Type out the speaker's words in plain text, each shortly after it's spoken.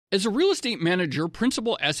As a real estate manager,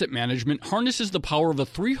 Principal Asset Management harnesses the power of a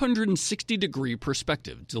 360-degree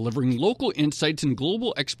perspective, delivering local insights and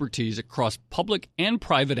global expertise across public and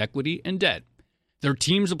private equity and debt. Their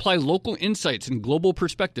teams apply local insights and global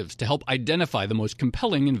perspectives to help identify the most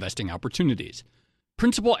compelling investing opportunities.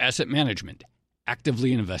 Principal Asset Management.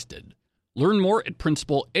 Actively invested. Learn more at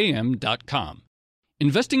principalam.com.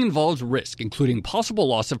 Investing involves risk, including possible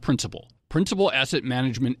loss of principal. Principal Asset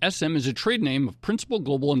Management SM is a trade name of Principal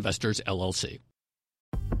Global Investors, LLC.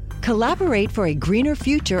 Collaborate for a greener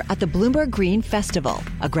future at the Bloomberg Green Festival,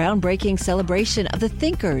 a groundbreaking celebration of the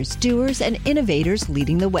thinkers, doers, and innovators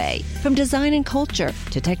leading the way. From design and culture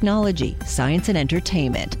to technology, science, and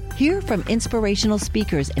entertainment. Hear from inspirational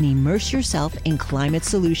speakers and immerse yourself in climate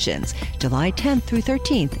solutions. July 10th through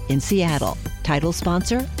 13th in Seattle. Title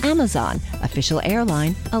sponsor, Amazon. Official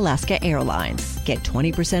airline, Alaska Airlines. Get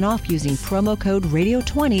 20% off using promo code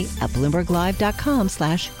radio20 at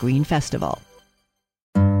bloomberglive.com/greenfestival.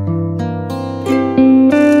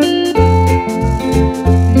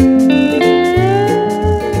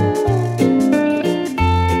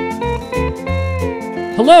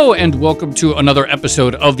 Hello, and welcome to another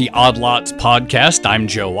episode of the Odd Lots podcast. I'm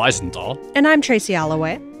Joe Weisenthal. And I'm Tracy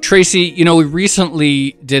Alloway. Tracy, we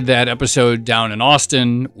recently did that episode down in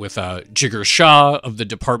Austin with Jigar Shah of the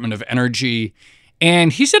Department of Energy,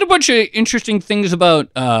 and he said a bunch of interesting things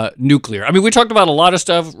about nuclear. I mean, we talked about a lot of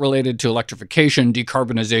stuff related to electrification,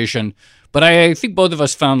 decarbonization, but I think both of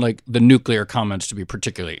us found the nuclear comments to be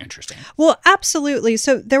particularly interesting. Well, absolutely.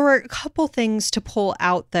 So there were a couple things to pull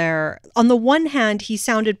out there. On the one hand, he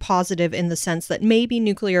sounded positive in the sense that maybe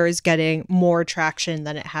nuclear is getting more traction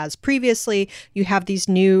than it has previously. You have these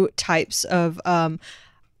new types of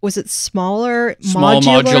was it small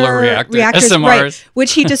modular reactors, SMRs, right,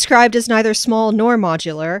 which he described as neither small nor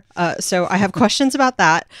modular. So I have questions about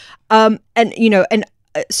that. And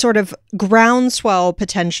sort of groundswell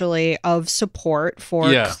potentially of support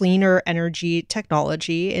for cleaner energy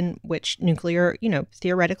technology in which nuclear,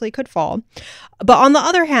 theoretically could fall. But on the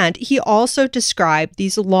other hand, he also described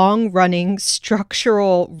these long-running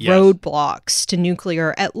structural roadblocks to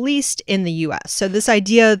nuclear, at least in the U.S. So this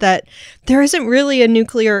idea that there isn't really a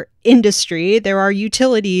nuclear industry, there are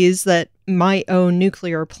utilities that might own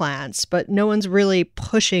nuclear plants, but no one's really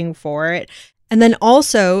pushing for it. And then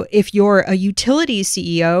also, if you're a utility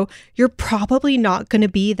CEO, you're probably not going to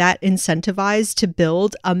be that incentivized to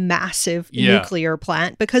build a massive nuclear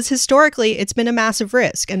plant because historically it's been a massive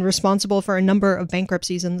risk and responsible for a number of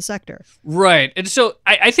bankruptcies in the sector. Right. And so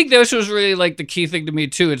I think this was really the key thing to me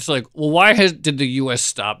too. It's why did the U.S.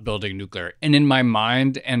 stop building nuclear? And in my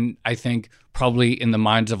mind, and I think probably in the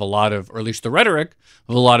minds of a lot of, or at least the rhetoric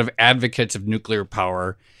of a lot of advocates of nuclear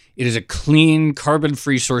power, it is a clean,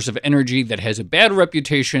 carbon-free source of energy that has a bad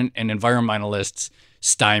reputation, and environmentalists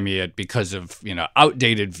stymie it because of,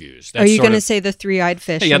 outdated views. Are you going to say the three-eyed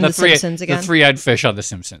fish on The Simpsons again? The three-eyed fish on The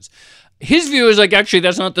Simpsons. His view is actually,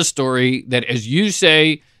 that's not the story, that as you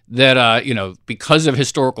say, that, because of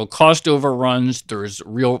historical cost overruns, there's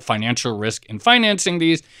real financial risk in financing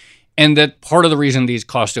these. And that part of the reason these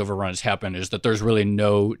cost overruns happen is that there's really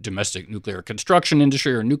no domestic nuclear construction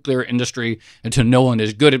industry or nuclear industry, and so no one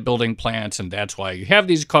is good at building plants, and that's why you have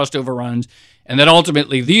these cost overruns. And that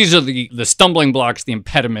ultimately these are the stumbling blocks, the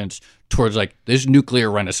impediments towards this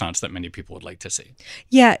nuclear renaissance that many people would like to see.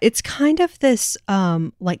 Yeah, it's kind of this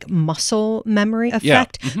muscle memory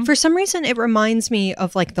effect. Yeah. Mm-hmm. For some reason, it reminds me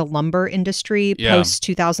of the lumber industry post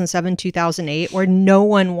 2007, 2008, where no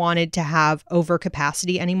one wanted to have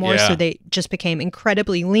overcapacity anymore. Yeah. So they just became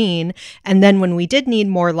incredibly lean. And then when we did need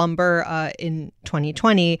more lumber in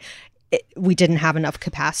 2020, we didn't have enough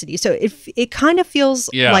capacity. So it kind of feels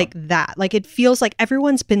like that. It feels like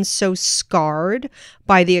everyone's been so scarred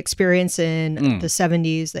by the experience in the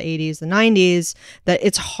 70s, the 80s, the 90s, that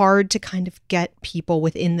it's hard to kind of get people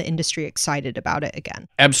within the industry excited about it again.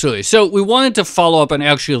 Absolutely. So we wanted to follow up and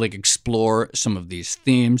actually explore some of these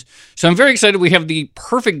themes. So I'm very excited. We have the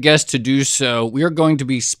perfect guest to do so. We are going to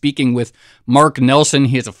be speaking with Mark Nelson.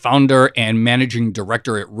 He is a founder and managing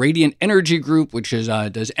director at Radiant Energy Group, which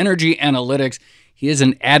does energy analytics. He is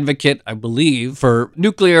an advocate, I believe, for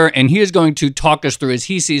nuclear, and he is going to talk us through as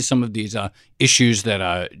he sees some of these issues that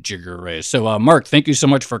Jigar raised. So, Mark, thank you so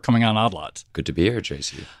much for coming on Odd Lots. Good to be here,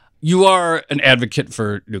 Tracy. You are an advocate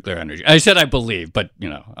for nuclear energy. I said I believe, but,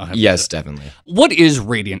 I'll have yes, definitely. What is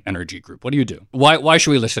Radiant Energy Group? What do you do? Why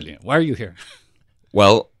should we listen to you? Why are you here?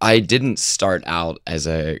 Well, I didn't start out as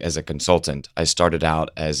a consultant. I started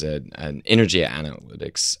out as an energy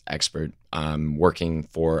analytics expert, working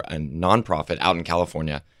for a nonprofit out in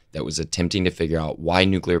California that was attempting to figure out why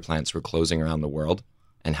nuclear plants were closing around the world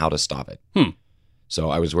and how to stop it. So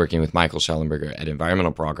I was working with Michael Schellenberger at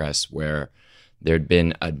Environmental Progress, where there'd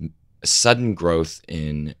been a sudden growth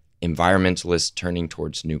in environmentalists turning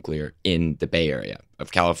towards nuclear in the Bay Area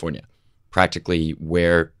of California, practically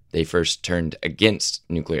where they first turned against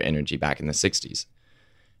nuclear energy back in the 60s.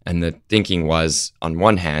 And the thinking was, on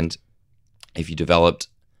one hand, if you developed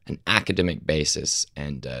an academic basis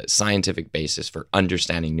and a scientific basis for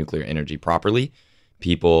understanding nuclear energy properly,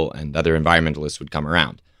 people and other environmentalists would come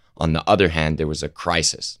around. On the other hand, there was a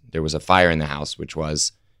crisis. There was a fire in the house, which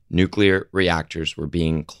was nuclear reactors were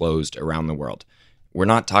being closed around the world. We're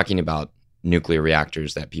not talking about nuclear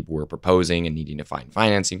reactors that people were proposing and needing to find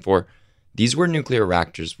financing for. These were nuclear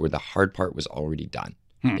reactors where the hard part was already done.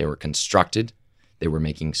 They were constructed, they were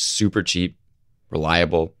making super cheap,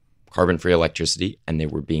 reliable, carbon-free electricity, and they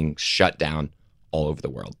were being shut down all over the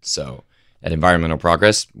world. So at Environmental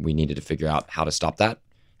Progress, we needed to figure out how to stop that.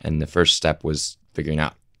 And the first step was figuring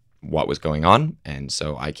out what was going on. And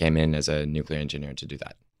so I came in as a nuclear engineer to do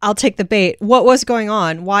that. I'll take the bait. What was going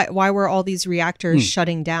on? Why were all these reactors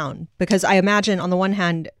shutting down? Because I imagine on the one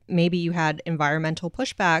hand, maybe you had environmental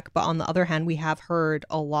pushback, but on the other hand, we have heard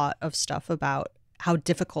a lot of stuff about how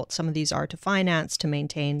difficult some of these are to finance, to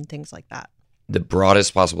maintain, things like that. The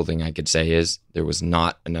broadest possible thing I could say is there was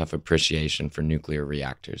not enough appreciation for nuclear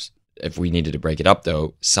reactors. If we needed to break it up,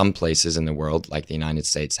 though, some places in the world, like the United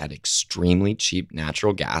States, had extremely cheap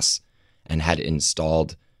natural gas and had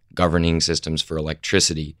installed governing systems for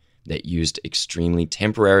electricity that used extremely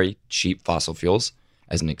temporary, cheap fossil fuels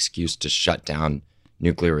as an excuse to shut down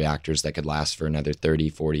nuclear reactors that could last for another 30,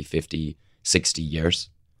 40, 50, 60 years.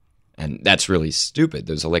 And that's really stupid.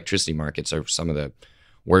 Those electricity markets are some of the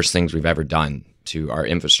worst things we've ever done to our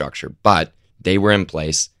infrastructure, but they were in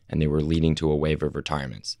place and they were leading to a wave of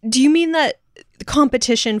retirements. Do you mean that the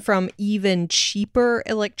competition from even cheaper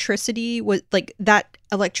electricity was like that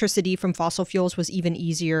electricity from fossil fuels was even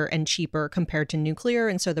easier and cheaper compared to nuclear,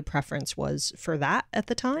 and so the preference was for that at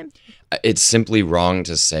the time? It's simply wrong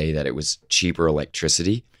to say that it was cheaper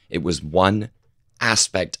electricity. It was one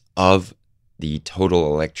aspect of the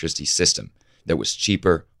total electricity system that was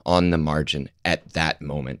cheaper on the margin at that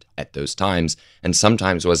moment, at those times, and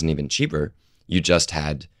sometimes wasn't even cheaper. You just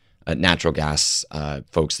had natural gas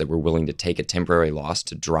folks that were willing to take a temporary loss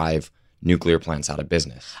to drive nuclear plants out of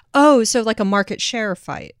business. Oh, so like a market share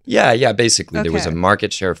fight. Yeah, basically. Okay. There was a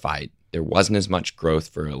market share fight. There wasn't as much growth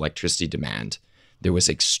for electricity demand. There was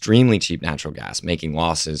extremely cheap natural gas, making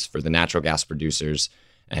losses for the natural gas producers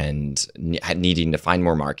and needing to find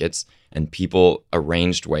more markets. And people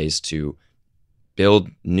arranged ways to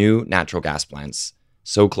build new natural gas plants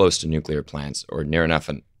so close to nuclear plants or near enough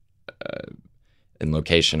in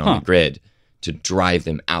location on the grid to drive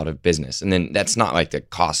them out of business. And then that's not like the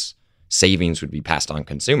cost savings would be passed on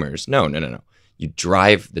consumers. No. You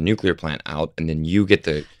drive the nuclear plant out and then you get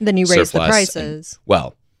the Then you raise the prices. And,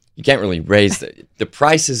 well, you can't really raise the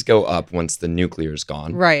prices go up once the nuclear is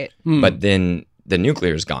gone. Right. But then the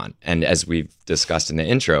nuclear is gone. And as we've discussed in the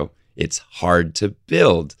intro, it's hard to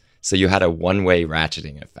build. So you had a one-way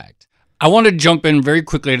ratcheting effect. I want to jump in very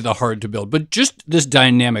quickly to the hard to build, but just this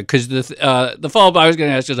dynamic, because the follow-up I was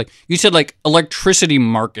going to ask is like, you said like electricity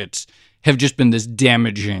markets have just been this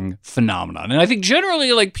damaging phenomenon. And I think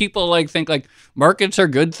generally like people like think like markets are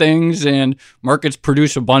good things and markets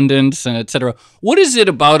produce abundance and et cetera. What is it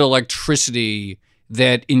about electricity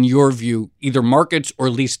that in your view, either markets or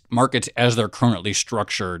at least markets as they're currently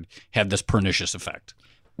structured have this pernicious effect?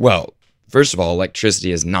 Well, first of all,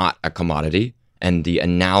 electricity is not a commodity. And the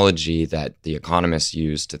analogy that the economists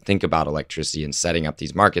used to think about electricity and setting up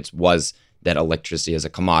these markets was that electricity is a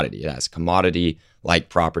commodity. It has commodity-like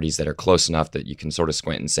properties that are close enough that you can sort of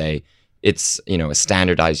squint and say it's, a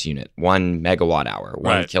standardized unit, 1 megawatt hour,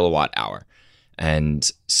 1 kilowatt hour. And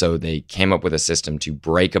so they came up with a system to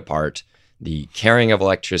break apart the carrying of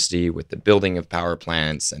electricity with the building of power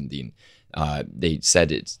plants. And they said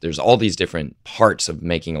there's all these different parts of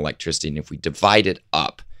making electricity. And if we divide it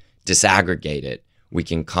up, disaggregate it, we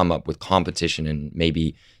can come up with competition and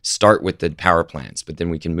maybe start with the power plants, but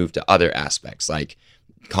then we can move to other aspects like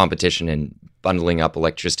competition and bundling up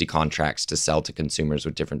electricity contracts to sell to consumers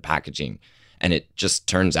with different packaging. And it just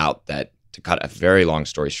turns out that, to cut a very long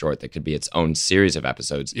story short, that could be its own series of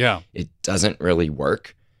episodes. Yeah. It doesn't really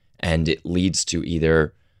work. And it leads to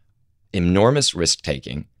either enormous risk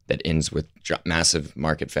taking that ends with massive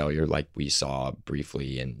market failure, like we saw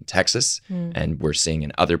briefly in Texas, and we're seeing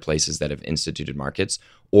in other places that have instituted markets,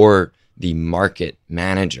 or the market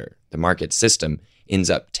manager, the market system, ends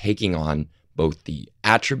up taking on both the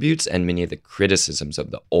attributes and many of the criticisms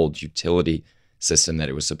of the old utility system that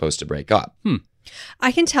it was supposed to break up.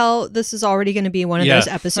 I can tell this is already going to be one of those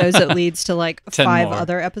episodes that leads to like 5 more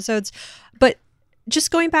other episodes. But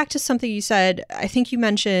just going back to something you said, I think you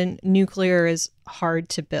mentioned nuclear is hard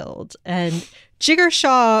to build. And Jigar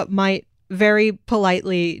Shah might very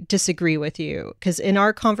politely disagree with you, because in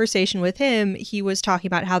our conversation with him, he was talking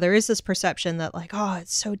about how there is this perception that like, oh,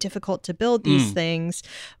 it's so difficult to build these things.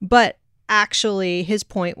 But actually, his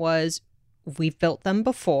point was, we've built them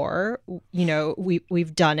before, you know,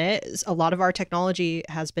 we've done it. A lot of our technology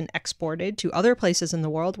has been exported to other places in the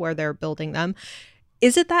world where they're building them.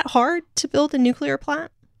 Is it that hard to build a nuclear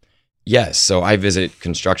plant? Yes. So I visit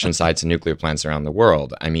construction sites and nuclear plants around the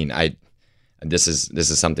world. I mean, this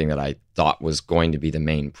is something that I thought was going to be the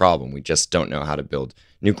main problem. We just don't know how to build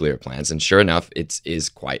nuclear plants. And sure enough, it is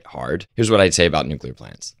quite hard. Here's what I'd say about nuclear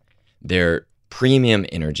plants. They're premium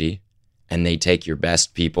energy, and they take your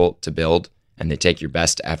best people to build, and they take your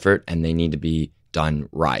best effort, and they need to be done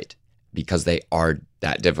right because they are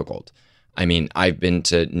that difficult. I mean, I've been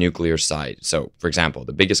to nuclear sites. So, for example,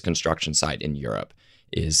 the biggest construction site in Europe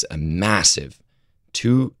is a massive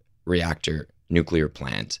 2-reactor nuclear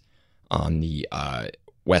plant on the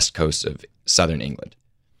west coast of southern England.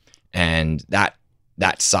 And that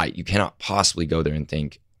site, you cannot possibly go there and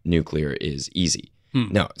think nuclear is easy.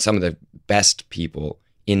 No, some of the best people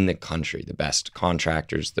in the country, the best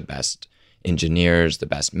contractors, the best engineers, the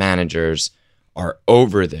best managers are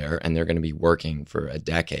over there, and they're going to be working for a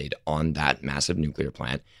decade on that massive nuclear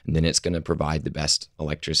plant. And then it's going to provide the best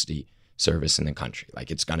electricity service in the country.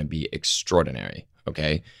 Like, it's going to be extraordinary,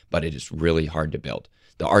 okay? But it is really hard to build.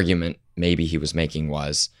 The argument maybe he was making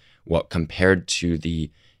was, well, compared to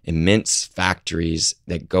the immense factories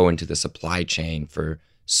that go into the supply chain for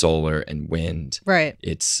solar and wind, right?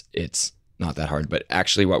 It's not that hard. But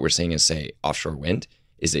actually what we're seeing is, say, offshore wind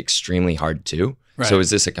is extremely hard too. Right. So is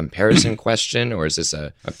this a comparison question, or is this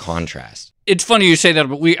a contrast? It's funny you say that,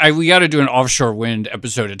 but we got to do an offshore wind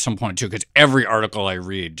episode at some point too, because every article I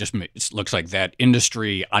read just looks like that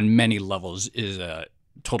industry on many levels is a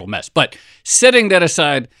total mess. But setting that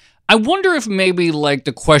aside, I wonder if maybe like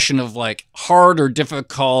the question of like hard or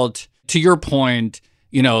difficult, to your point,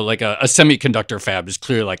 you know, like a semiconductor fab is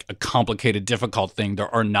clearly like a complicated, difficult thing.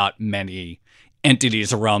 There are not many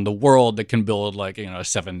entities around the world that can build like, you know, a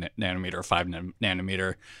 7 nanometer, 5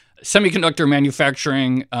 nanometer semiconductor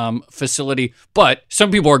manufacturing facility. But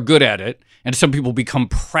some people are good at it, and some people become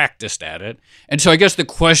practiced at it. And so I guess the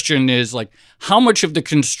question is like, how much of the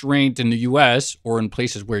constraint in the US or in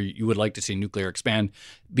places where you would like to see nuclear expand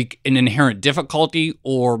be an inherent difficulty,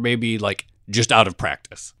 or maybe like just out of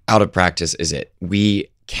practice? Out of practice is it. We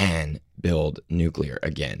can build nuclear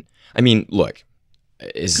again. I mean, look.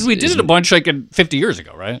 Because we did it a bunch like 50 years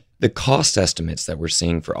ago, right? The cost estimates that we're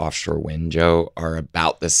seeing for offshore wind, Joe, are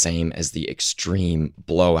about the same as the extreme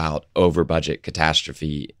blowout over budget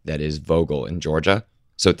catastrophe that is Vogtle in Georgia.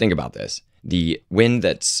 So think about this. The wind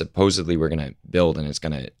that supposedly we're going to build and it's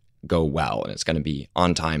going to go well and it's going to be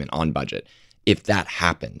on time and on budget, if that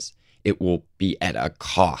happens, it will be at a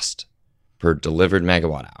cost per delivered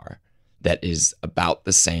megawatt hour that is about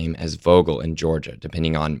the same as Vogtle in Georgia,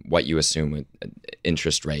 depending on what you assume with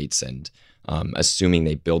interest rates and assuming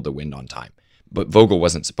they build the wind on time. But Vogtle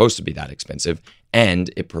wasn't supposed to be that expensive,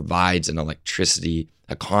 and it provides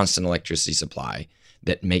a constant electricity supply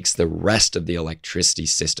that makes the rest of the electricity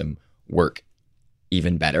system work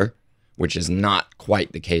even better, which is not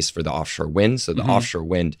quite the case for the offshore wind. So the offshore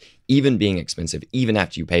wind, even being expensive, even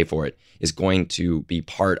after you pay for it, is going to be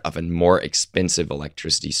part of a more expensive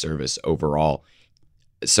electricity service overall.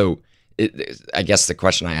 So I guess the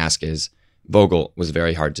question I ask is, Vogtle was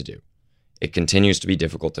very hard to do. It continues to be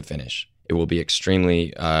difficult to finish. It will be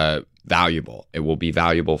extremely valuable. It will be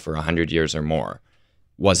valuable for 100 years or more.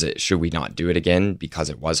 Should we not do it again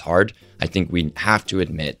because it was hard? I think we have to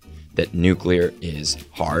admit that nuclear is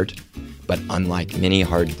hard, but unlike many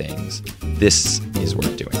hard things, this is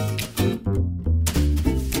worth doing.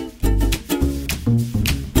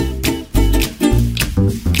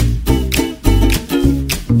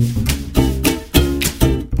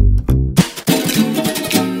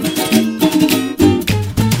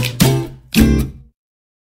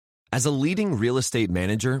 As a leading real estate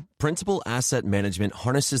manager, Principal Asset Management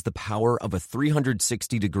harnesses the power of a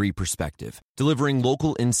 360-degree perspective, delivering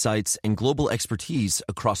local insights and global expertise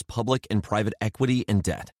across public and private equity and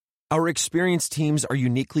debt. Our experienced teams are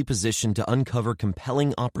uniquely positioned to uncover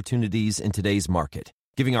compelling opportunities in today's market,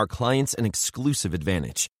 giving our clients an exclusive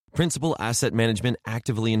advantage. Principal Asset Management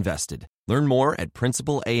actively invested. Learn more at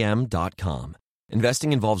principalam.com.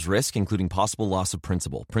 Investing involves risk, including possible loss of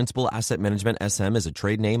principal. Principal Asset Management SM is a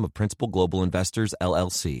trade name of Principal Global Investors,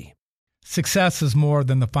 LLC. Success is more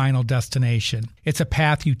than the final destination. It's a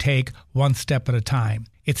path you take one step at a time.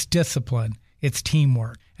 It's discipline, it's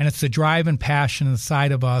teamwork, and it's the drive and passion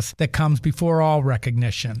inside of us that comes before all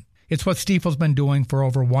recognition. It's what Stifel's been doing for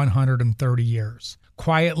over 130 years.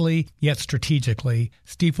 Quietly, yet strategically,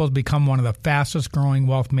 Stifel's become one of the fastest growing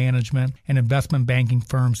wealth management and investment banking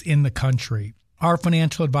firms in the country. Our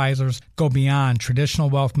financial advisors go beyond traditional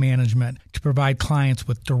wealth management to provide clients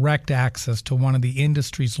with direct access to one of the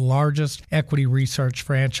industry's largest equity research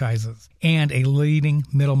franchises and a leading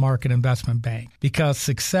middle market investment bank, because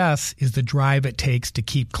success is the drive it takes to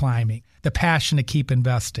keep climbing, the passion to keep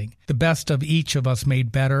investing, the best of each of us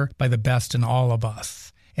made better by the best in all of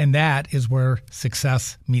us. And that is where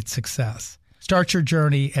success meets success. Start your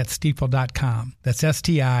journey at Stifel.com. That's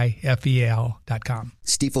STIFEL.com.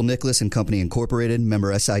 Stifel Nicholas and Company Incorporated,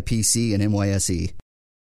 member SIPC and NYSE.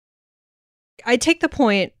 I take the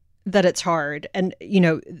point that it's hard. And,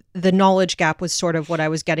 the knowledge gap was sort of what I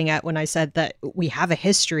was getting at when I said that we have a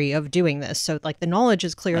history of doing this. So the knowledge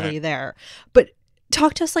is clearly there. But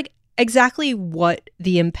talk to us exactly what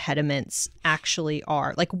the impediments actually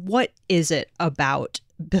are. What is it about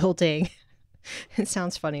building... It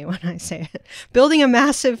sounds funny when I say it. Building a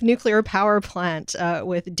massive nuclear power plant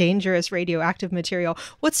with dangerous radioactive material.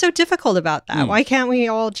 What's so difficult about that? Why can't we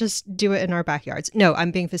all just do it in our backyards? No,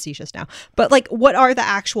 I'm being facetious now. But what are the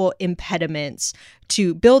actual impediments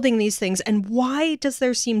to building these things? And why does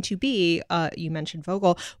there seem to be, you mentioned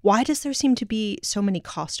Vogtle, why does there seem to be so many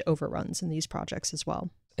cost overruns in these projects as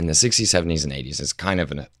well? In the 60s, 70s, and 80s, it's kind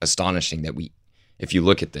of astonishing that if you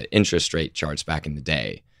look at the interest rate charts back in the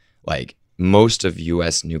day, most of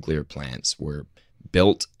U.S. nuclear plants were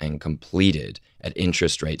built and completed at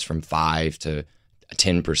interest rates from 5 to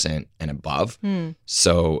 10% and above.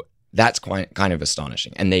 So that's kind of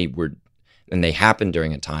astonishing. And they happened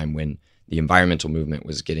during a time when the environmental movement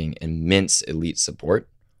was getting immense elite support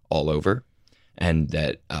all over, and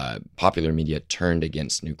that popular media turned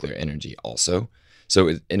against nuclear energy also.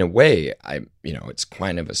 So in a way, it's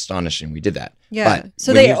kind of astonishing we did that. Yeah. But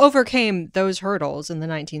so they overcame those hurdles in the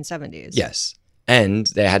 1970s. Yes. And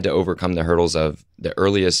they had to overcome the hurdles of the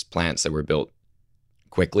earliest plants that were built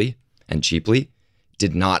quickly and cheaply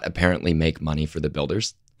did not apparently make money for the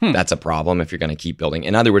builders. That's a problem if you're going to keep building.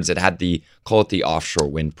 In other words, it had call it the offshore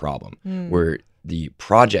wind problem, where the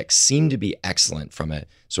projects seem to be excellent from a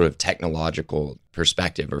sort of technological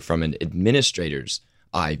perspective or from an administrator's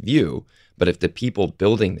eye view. But if the people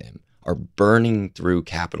building them are burning through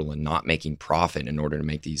capital and not making profit in order to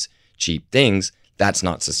make these cheap things, that's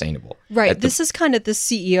not sustainable. Right. This is kind of the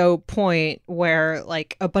CEO point where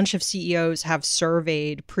a bunch of CEOs have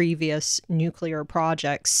surveyed previous nuclear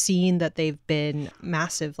projects, seen that they've been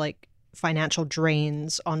massive, financial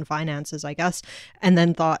drains on finances, I guess, and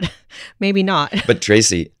then thought, maybe not. But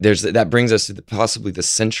Tracy, that brings us to possibly the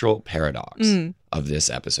central paradox of this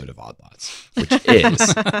episode of Odd Lots, which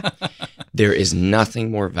is there is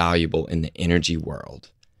nothing more valuable in the energy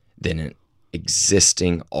world than an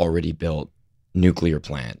existing, already built nuclear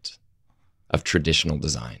plant of traditional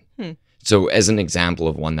design. So as an example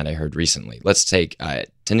of one that I heard recently, let's take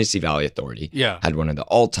Tennessee Valley Authority had one of the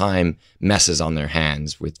all-time messes on their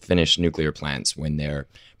hands with Finnish nuclear plants when their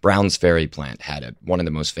Browns Ferry plant had one of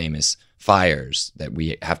the most famous fires that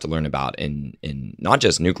we have to learn about in not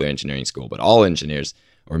just nuclear engineering school, but all engineers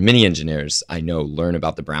or many engineers I know learn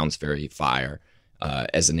about the Browns Ferry fire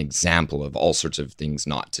as an example of all sorts of things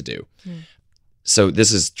not to do. So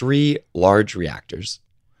this is 3 large reactors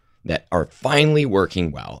that are finally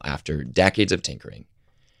working well after decades of tinkering.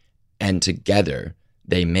 And together,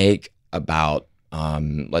 they make about,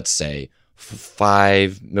 let's say,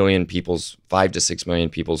 5 to 6 million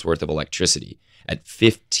people's worth of electricity at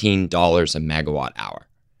 $15 a megawatt hour.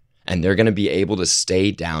 And they're going to be able to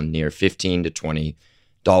stay down near $15 to $20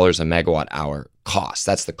 a megawatt hour cost.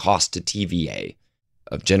 That's the cost to TVA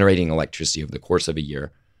of generating electricity over the course of a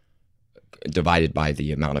year divided by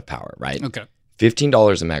the amount of power, right? Okay.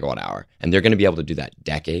 $15 a megawatt hour. And they're going to be able to do that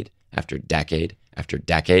decade after decade after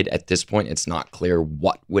decade. At this point, it's not clear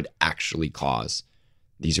what would actually cause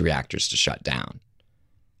these reactors to shut down.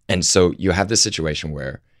 And so you have this situation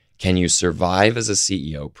where can you survive as a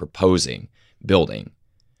CEO proposing building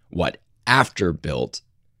what after built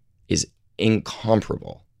is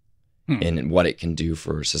incomparable in what it can do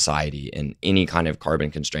for society in any kind of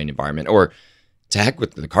carbon constrained environment, or to heck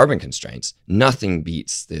with the carbon constraints, nothing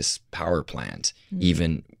beats this power plant,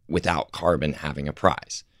 even without carbon having a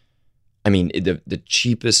prize. I mean, the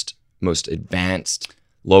cheapest, most advanced,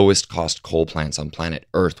 lowest cost coal plants on planet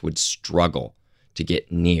Earth would struggle to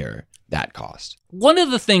get near that cost. One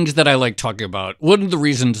of the things that I like talking about, one of the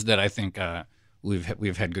reasons that I think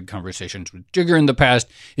we've had good conversations with Jigar in the past,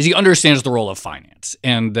 is he understands the role of finance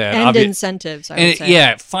and incentives. I would say.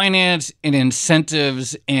 Yeah, finance and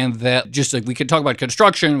incentives, and that just like we could talk about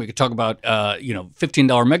construction, we could talk about $15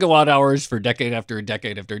 megawatt hours for decade after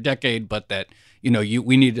decade after decade, but that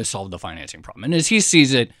we need to solve the financing problem. And as he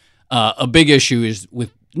sees it, a big issue is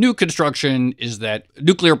with new construction is that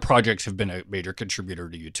nuclear projects have been a major contributor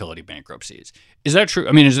to utility bankruptcies. Is that true?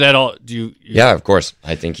 I mean, is that all? Yeah, of course.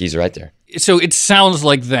 I think he's right there. So it sounds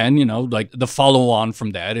like then, like the follow-on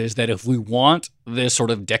from that is that if we want this sort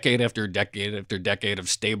of decade after decade after decade of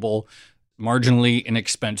stable, marginally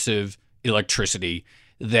inexpensive electricity,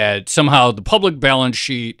 that somehow the public balance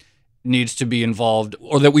sheet needs to be involved,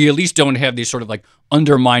 or that we at least don't have these sort of like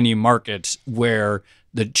undermining markets where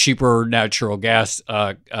the cheaper natural gas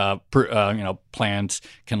plants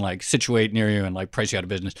can like situate near you and like price you out of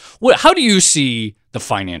business. How do you see the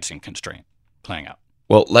financing constraint playing out?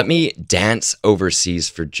 Well, let me dance overseas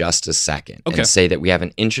for just a second and say that we have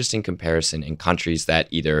an interesting comparison in countries that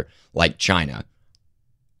either, like China,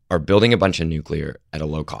 are building a bunch of nuclear at a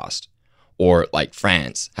low cost, or like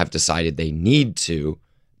France, have decided they need to,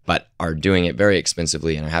 but are doing it very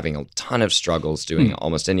expensively and are having a ton of struggles doing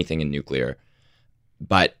almost anything in nuclear.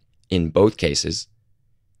 But in both cases,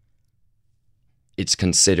 it's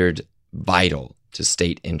considered vital to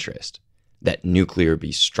state interest that nuclear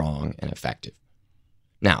be strong and effective.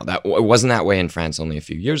 Now, it wasn't that way in France only a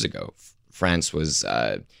few years ago. France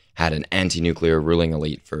had an anti-nuclear ruling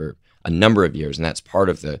elite for a number of years, and that's part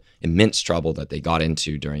of the immense trouble that they got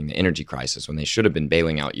into during the energy crisis when they should have been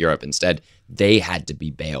bailing out Europe. Instead, they had to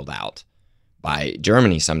be bailed out by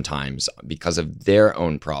Germany sometimes because of their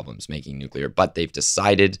own problems making nuclear. But they've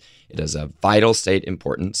decided it is of vital state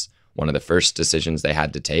importance. One of the first decisions they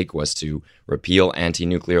had to take was to repeal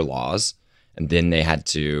anti-nuclear laws. And then they had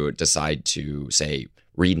to decide to, say,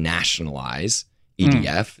 renationalize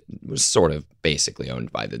EDF. It was sort of basically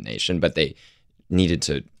owned by the nation, but they needed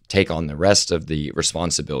to take on the rest of the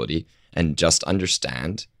responsibility and just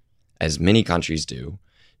understand, as many countries do,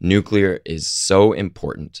 nuclear is so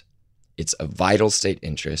important. It's a vital state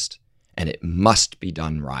interest, and it must be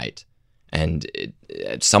done right. And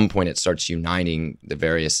at some point, it starts uniting the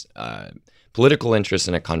various political interests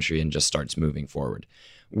in a country and just starts moving forward.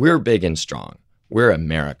 We're big and strong. We're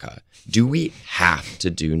America. Do we have to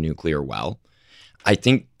do nuclear well? I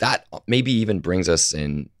think that maybe even brings us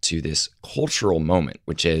into this cultural moment,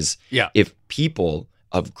 which is if people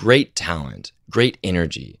of great talent, great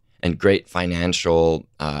energy, and great financial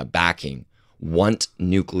backing want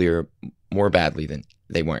nuclear more badly than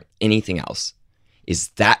they want anything else, is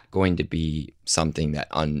that going to be something that,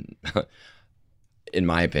 in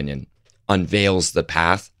my opinion, unveils the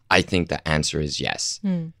path? I think the answer is yes.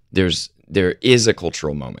 There is a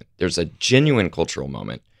cultural moment. There's a genuine cultural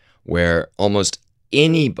moment where almost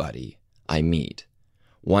anybody I meet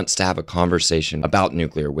wants to have a conversation about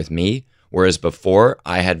nuclear with me, whereas before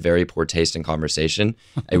I had very poor taste in conversation.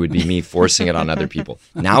 It would be me forcing it on other people.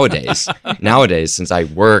 Nowadays, since I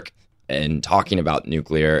work and talking about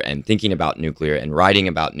nuclear and thinking about nuclear and writing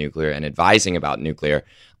about nuclear and advising about nuclear,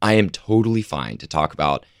 I am totally fine to talk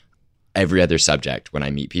about every other subject when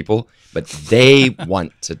I meet people, but they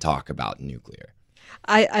want to talk about nuclear.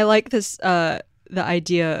 I like this, the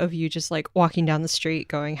idea of you just like walking down the street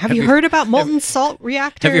going, have you heard about molten salt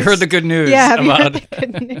reactors? Have you heard the good news? Yeah, have you heard the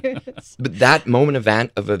good news? But that moment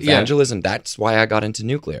of evangelism, that's why I got into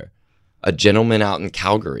nuclear. A gentleman out in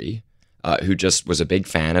Calgary who just was a big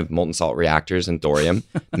fan of molten salt reactors and thorium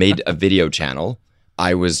made a video channel.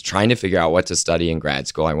 I was trying to figure out what to study in grad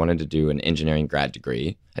school. I wanted to do an engineering grad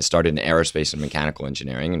degree. I started in aerospace and mechanical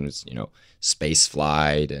engineering, and it was, space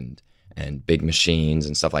flight and big machines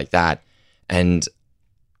and stuff like that. And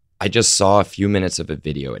I just saw a few minutes of a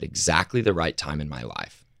video at exactly the right time in my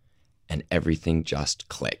life, and everything just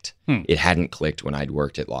clicked. It hadn't clicked when I'd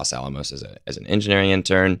worked at Los Alamos as an engineering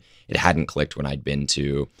intern. It hadn't clicked when I'd been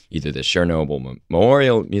to either the Chernobyl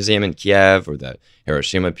Memorial Museum in Kiev or the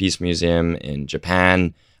Hiroshima Peace Museum in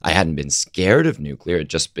Japan. I hadn't been scared of nuclear.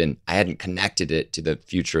 I hadn't connected it to the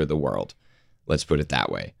future of the world. Let's put it that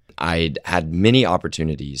way. I'd had many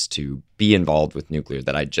opportunities to be involved with nuclear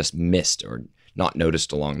that I'd just missed or not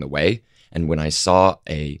noticed along the way. And when I saw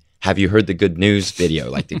have you heard the good news video,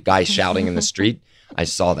 like the guy shouting in the street, I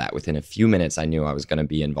saw that. Within a few minutes, I knew I was going to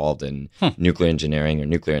be involved in nuclear engineering or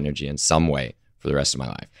nuclear energy in some way for the rest of my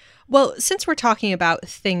life. Well, since we're talking about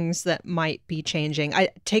things that might be changing, I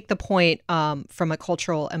take the point from a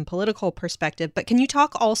cultural and political perspective, but can you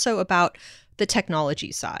talk also about the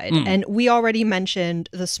technology side? And we already mentioned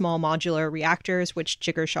the small modular reactors, which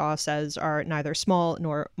Jigar Shah says are neither small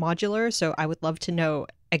nor modular. So I would love to know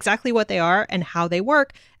exactly what they are and how they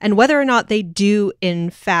work, and whether or not they do, in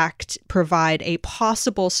fact, provide a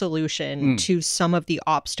possible solution to some of the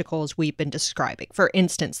obstacles we've been describing. For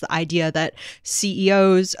instance, the idea that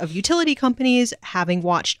CEOs of utility companies, having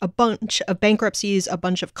watched a bunch of bankruptcies, a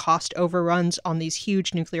bunch of cost overruns on these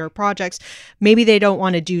huge nuclear projects, maybe they don't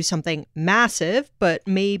want to do something massive, but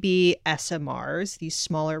maybe SMRs, these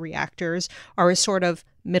smaller reactors, are a sort of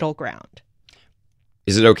middle ground.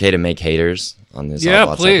 Is it okay to make haters on this?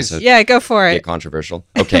 Yeah, please. Episode? Yeah, go for it. Get controversial.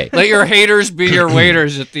 Okay. Let your haters be your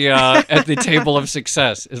waiters at the table of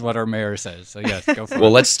success, is what our mayor says. So yes, go for it. Well,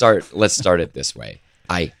 let's start it this way.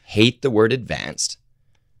 I hate the word advanced.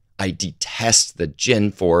 I detest the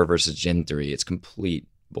Gen 4 versus Gen 3. It's complete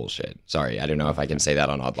bullshit. Sorry, I don't know if I can say that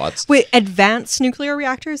on Odd Lots. Wait, advanced nuclear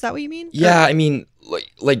reactor? Is that what you mean? Yeah, I mean,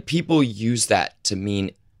 like people use that to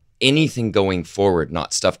mean anything going forward,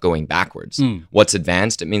 not stuff going backwards. What's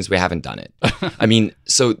advanced? It means we haven't done it. I mean,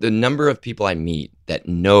 so the number of people I meet that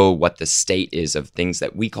know what the state is of things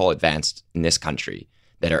that we call advanced in this country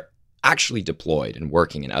that are actually deployed and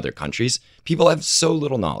working in other countries, people have so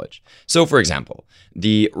little knowledge. So, for example,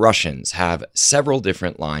 the Russians have several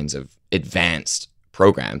different lines of advanced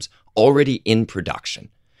programs already in production.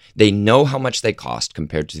 They know how much they cost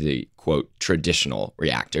compared to the, quote, traditional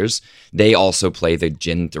reactors. They also play the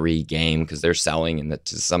Gen 3 game because they're selling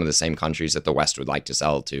to some of the same countries that the West would like to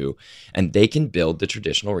sell to. And they can build the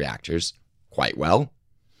traditional reactors quite well,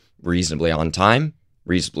 reasonably on time,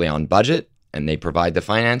 reasonably on budget, and they provide the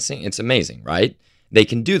financing. It's amazing, right? They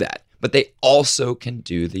can do that. But they also can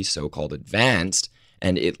do the so-called advanced,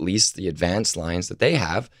 and at least the advanced lines that they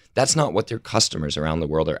have, that's not what their customers around the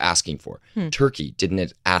world are asking for. Turkey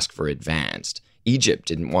didn't ask for advanced. Egypt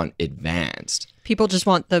didn't want advanced. People just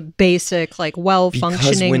want the basic, like,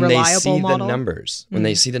 well-functioning, reliable model. When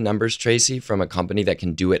they see the numbers, Tracy, from a company that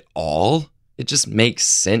can do it all, it just makes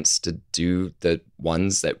sense to do the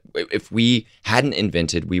ones that, if we hadn't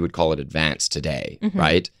invented, we would call it advanced today,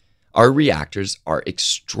 right? Our reactors are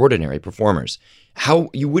extraordinary performers. How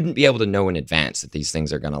you wouldn't be able to know in advance that these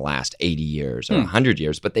things are going to last 80 years or 100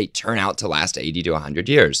 years, but they turn out to last 80 to 100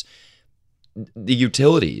 years. The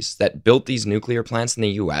utilities that built these nuclear plants in the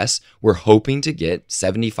U.S. were hoping to get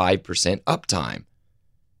 75% uptime.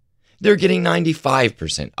 They're getting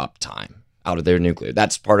 95% uptime out of their nuclear.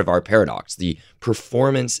 That's part of our paradox. The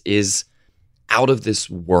performance is out of this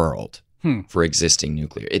world for existing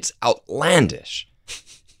nuclear. It's outlandish.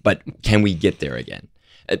 But can we get there again?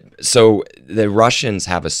 So the Russians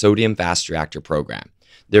have a sodium fast reactor program.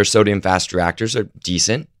 Their sodium fast reactors are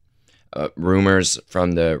decent. Rumors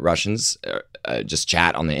from the Russians, just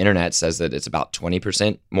chat on the internet, says that it's about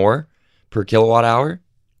 20% more per kilowatt hour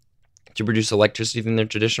to produce electricity than their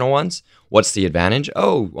traditional ones. What's the advantage?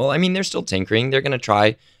 Oh, well, I mean, they're still tinkering. They're going to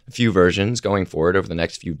try a few versions going forward over the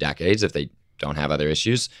next few decades if they don't have other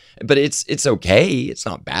issues. But it's okay. It's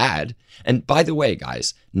not bad. And by the way,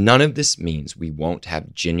 guys, none of this means we won't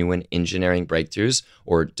have genuine engineering breakthroughs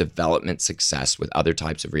or development success with other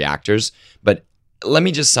types of reactors. But let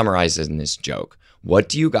me just summarize in this joke. What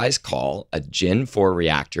do you guys call a Gen 4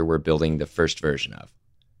 reactor we're building the first version of?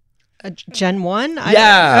 A Gen 1? There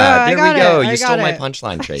we go. You stole my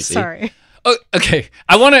punchline, Tracy. Sorry. Oh, okay.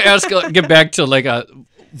 I want to get back to like a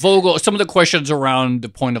Vogel, some of the questions around the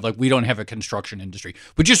point of like, we don't have a construction industry.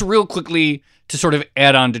 But just real quickly to sort of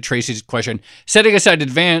add on to Tracy's question, setting aside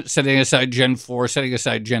advanced, setting aside Gen 4, setting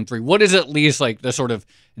aside Gen 3, what is at least like the sort of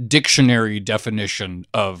dictionary definition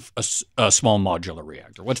of a small modular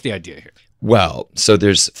reactor? What's the idea here? Well, so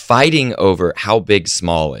there's fighting over how big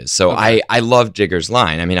small is. So okay. I love Jigger's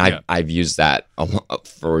line. I mean, I've used that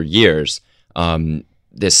for years.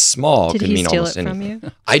 This small could mean almost anything. Did he steal it from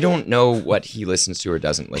you? I don't know what he listens to or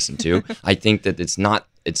doesn't listen to. I think that it's not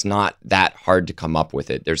that hard to come up with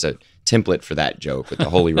it. There's a template for that joke with the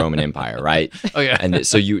Holy Roman Empire, right? Oh yeah. And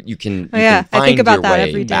so you can find your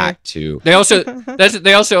way back to. They also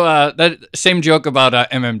that same joke about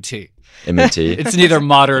MMT. MMT. It's neither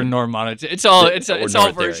modern nor modern. It's all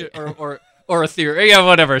version or a theory. Yeah,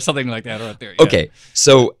 whatever, something like that, or a theory. Okay,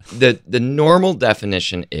 so the normal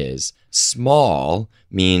definition is small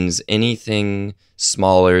means anything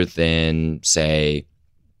smaller than, say,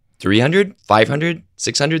 300, 500,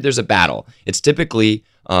 600. There's a battle. It's typically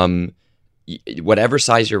whatever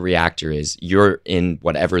size your reactor is, you're in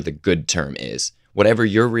whatever the good term is. Whatever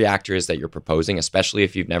your reactor is that you're proposing, especially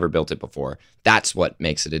if you've never built it before, that's what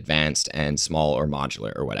makes it advanced and small or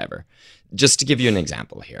modular or whatever. Just to give you an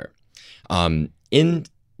example here. In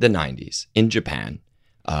the 90s, in Japan,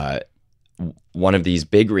 one of these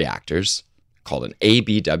big reactors called an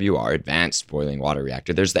ABWR, Advanced Boiling Water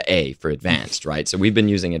Reactor. There's the A for advanced, right? So we've been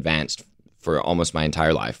using advanced for almost my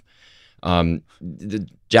entire life. The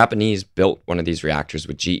Japanese built one of these reactors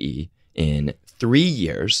with GE in 3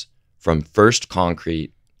 years, from first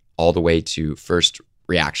concrete all the way to first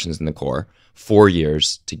reactions in the core, 4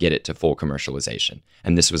 years to get it to full commercialization.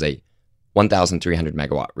 And this was a 1,300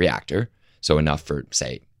 megawatt reactor, so enough for,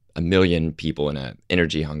 say, 1 million people in an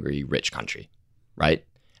energy-hungry, rich country, right?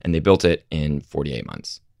 And they built it in 48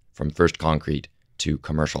 months, from first concrete to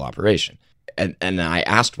commercial operation. And I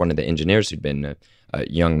asked one of the engineers who'd been a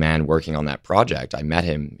young man working on that project. I met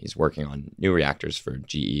him. He's working on new reactors for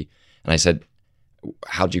GE. And I said,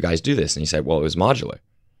 how'd you guys do this? And he said, well, it was modular.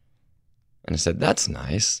 And I said, that's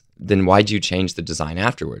nice. Then why'd you change the design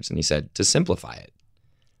afterwards? And he said, to simplify it.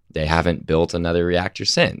 They haven't built another reactor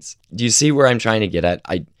since. Do you see where I'm trying to get at?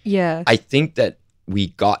 I think that we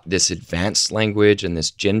got this advanced language and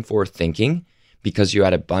this Gen 4 thinking because you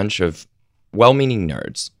had a bunch of well-meaning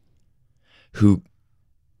nerds who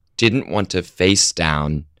didn't want to face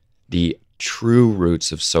down the true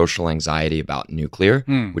roots of social anxiety about nuclear,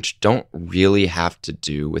 which don't really have to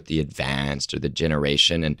do with the advanced or the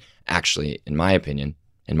generation. And actually, in my opinion,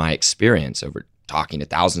 in my experience over talking to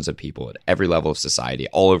thousands of people at every level of society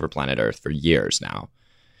all over planet Earth for years now,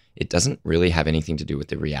 it doesn't really have anything to do with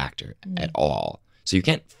the reactor at all. So you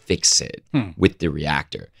can't fix it with the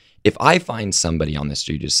reactor. If I find somebody on the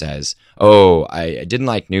street who says, oh, I didn't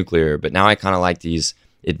like nuclear, but now I kind of like these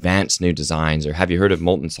advanced new designs, or have you heard of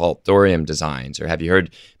molten salt thorium designs, or have you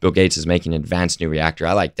heard Bill Gates is making an advanced new reactor,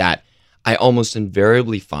 I like that, I almost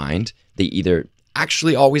invariably find they either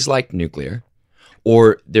actually always liked nuclear,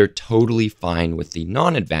 or they're totally fine with the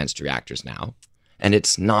non-advanced reactors now, and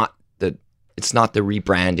it's not the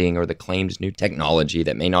rebranding or the claimed new technology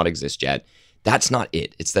that may not exist yet. That's not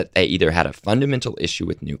it. It's that they either had a fundamental issue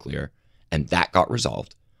with nuclear and that got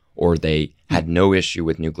resolved, or they had no issue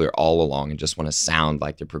with nuclear all along and just want to sound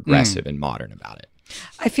like they're progressive and modern about it.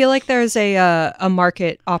 I feel like there's a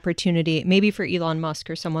market opportunity, maybe for Elon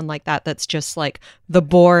Musk or someone like that, that's just like the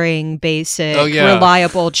boring, basic,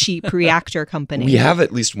 reliable, cheap reactor company. We have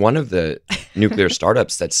at least one of the nuclear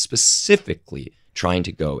startups that's specifically trying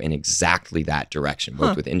to go in exactly that direction,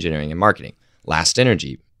 both with engineering and marketing. Last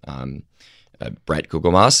Energy, Brett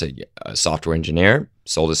Kugelmas, a software engineer,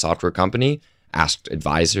 sold a software company, asked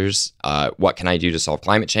advisors, what can I do to solve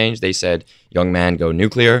climate change? They said, young man, go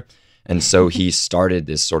nuclear. And so he started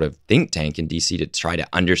this sort of think tank in DC to try to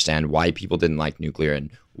understand why people didn't like nuclear and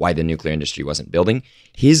why the nuclear industry wasn't building.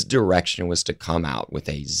 His direction was to come out with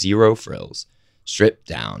a zero frills, stripped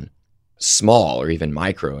down, small or even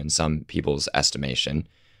micro in some people's estimation,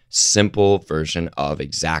 simple version of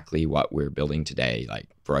exactly what we're building today, like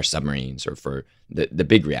for our submarines or for the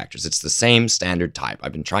big reactors. It's the same standard type.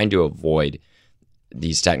 I've been trying to avoid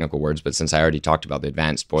these technical words, but since I already talked about the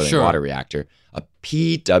advanced boiling water reactor, a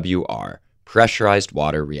PWR, pressurized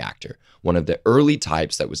water reactor, one of the early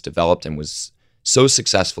types that was developed and was so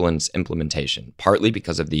successful in its implementation, partly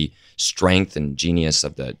because of the strength and genius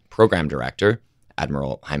of the program director,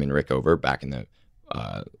 Admiral Hyman Rickover, back in the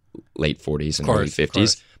late 40s and early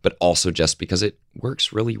 50s, but also just because it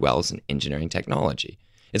works really well as an engineering technology.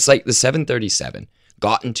 It's like the 737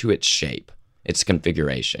 got into its shape, its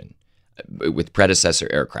configuration, with predecessor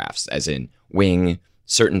aircrafts, as in wing,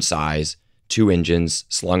 certain size, 2 engines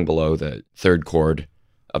slung below the third chord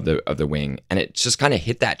of the wing, and it just kind of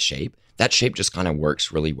hit that shape. That shape just kind of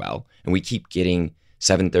works really well, and we keep getting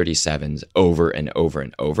 737s over and over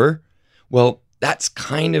and over. Well, that's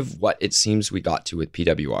kind of what it seems we got to with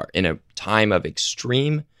PWR in a time of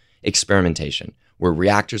extreme experimentation, where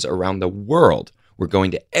reactors around the world were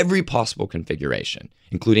going to every possible configuration,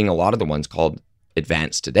 including a lot of the ones called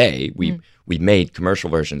advanced today. We made commercial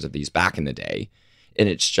versions of these back in the day, and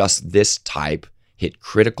it's just this type hit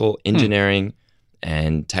critical engineering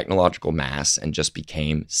and technological mass and just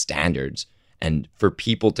became standards. And for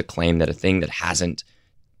people to claim that a thing that hasn't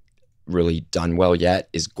really done well yet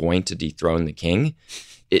is going to dethrone the king,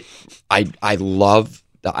 I love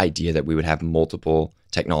the idea that we would have multiple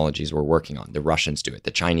technologies we're working on. The Russians do it,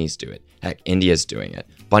 the Chinese do it, heck, India's doing it,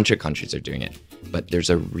 a bunch of countries are doing it. But there's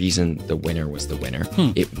a reason the winner was the winner.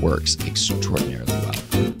 It works extraordinarily well.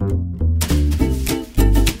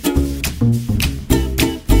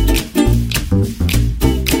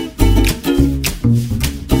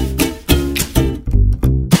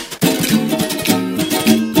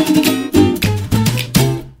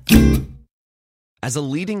 As a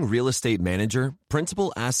leading real estate manager,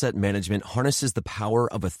 Principal Asset Management harnesses the power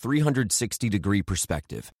of a 360-degree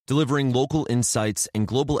perspective, delivering local insights and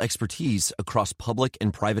global expertise across public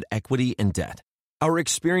and private equity and debt. Our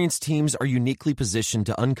experienced teams are uniquely positioned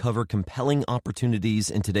to uncover compelling opportunities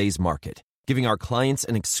in today's market giving our clients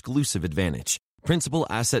an exclusive advantage. Principal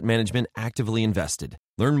Asset Management actively invested.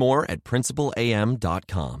 Learn more at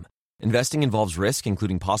principalam.com. Investing involves risk,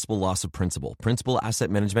 including possible loss of principal. Principal Asset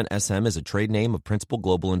Management SM is a trade name of Principal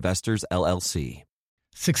Global Investors, LLC.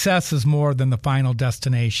 Success is more than the final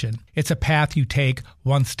destination. It's a path you take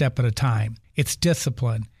one step at a time. It's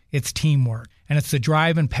discipline, it's teamwork, and it's the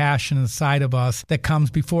drive and passion inside of us that comes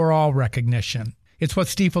before all recognition. It's what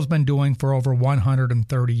Stifel's been doing for over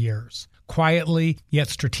 130 years. Quietly, yet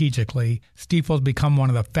strategically, Stifel's become one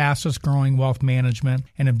of the fastest growing wealth management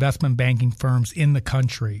and investment banking firms in the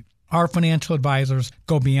country. Our financial advisors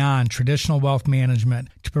go beyond traditional wealth management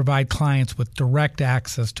to provide clients with direct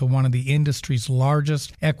access to one of the industry's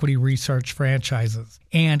largest equity research franchises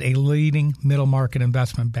and a leading middle market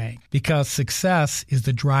investment bank. Because success is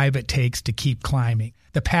the drive it takes to keep climbing,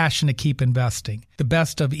 the passion to keep investing, the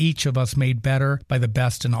best of each of us made better by the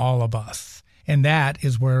best in all of us. And that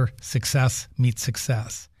is where success meets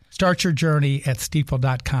success. Start your journey at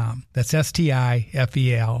Stifel.com. That's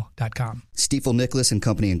STIFEL.com. Stifel Nicholas and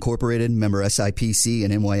Company Incorporated, member SIPC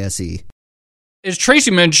and NYSE. As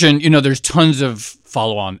Tracy mentioned, there's tons of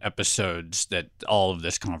follow-on episodes that all of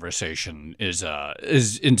this conversation is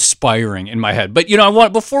inspiring in my head. But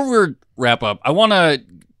before we wrap up, I want to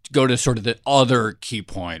go to sort of the other key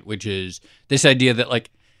point, which is this idea that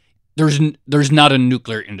there's not a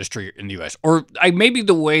nuclear industry in the U.S. Or maybe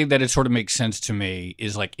the way that it sort of makes sense to me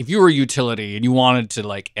is if you were a utility and you wanted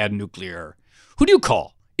to add nuclear, who do you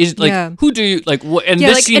call? Who do you And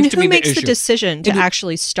this seems to be the issue. And who makes the decision to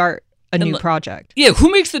actually start a new project? Yeah, who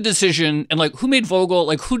makes the decision? And who made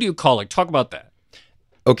Vogtle? Who do you call? Talk about that.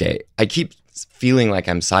 Okay, I keep feeling like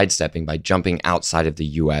I'm sidestepping by jumping outside of the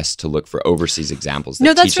U.S. to look for overseas examples.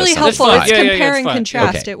 That's really helpful. It's compare and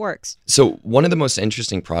contrast. Okay. It works. So one of the most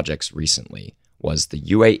interesting projects recently was the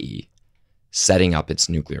UAE setting up its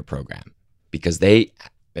nuclear program because it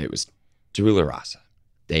was tabula rasa.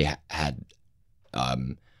 They had a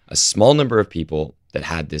small number of people that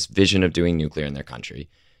had this vision of doing nuclear in their country.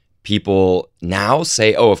 People now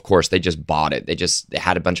say, oh, of course, they just bought it. They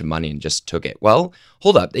had a bunch of money and just took it. Well,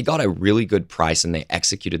 hold up. They got a really good price and they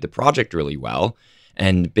executed the project really well.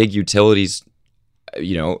 And big utilities,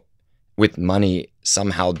 with money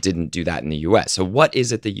somehow didn't do that in the U.S. So what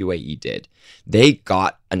is it the UAE did? They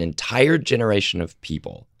got an entire generation of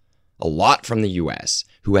people, a lot from the U.S.,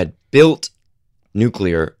 who had built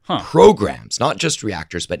nuclear programs, not just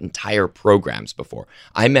reactors, but entire programs before.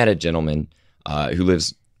 I met a gentleman who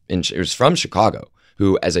was from Chicago,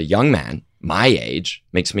 who as a young man, my age,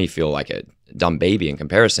 makes me feel like a dumb baby in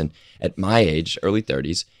comparison. At my age, early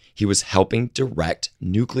 30s, he was helping direct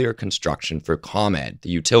nuclear construction for ComEd, the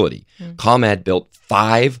utility. ComEd built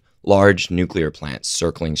 5 large nuclear plants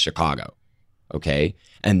circling Chicago, okay?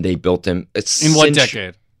 And they built them... In what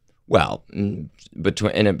decade? Well, in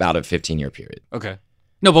about a 15-year period. Okay.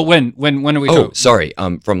 No, but when are we talking? Oh, sorry.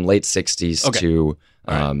 From late 60s to...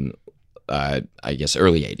 I guess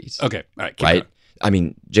early 80s. Okay, all right. Right? I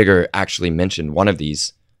mean, Jigar actually mentioned one of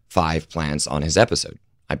these 5 plants on his episode.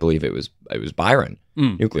 I believe it was Byron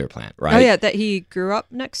nuclear plant, right? Oh yeah, that he grew up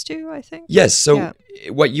next to, I think. Yes. So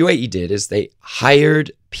what UAE did is they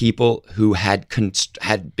hired people who had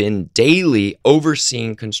been daily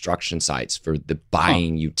overseeing construction sites for the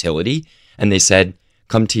buying utility, and they said,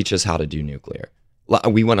 "Come teach us how to do nuclear.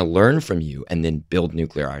 We want to learn from you, and then build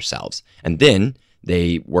nuclear ourselves." And then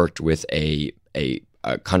they worked with a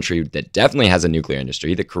country that definitely has a nuclear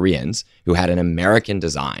industry, the Koreans, who had an American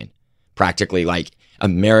design, practically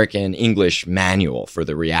American English manual for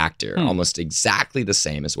the reactor, almost exactly the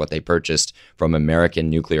same as what they purchased from American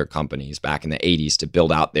nuclear companies back in the 80s to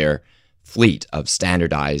build out their fleet of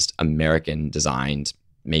standardized American designed,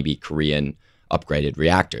 maybe Korean upgraded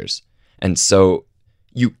reactors. And so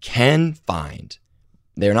you can find,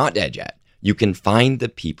 they're not dead yet, you can find the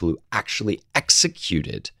people who actually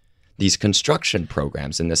executed these construction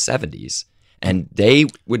programs in the 70s. And they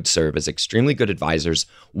would serve as extremely good advisors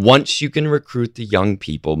once you can recruit the young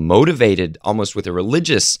people motivated almost with a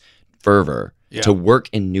religious fervor to work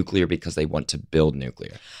in nuclear because they want to build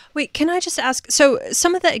nuclear. Wait, can I just ask? So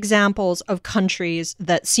some of the examples of countries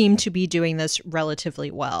that seem to be doing this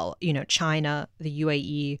relatively well, China, the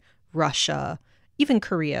UAE, Russia, even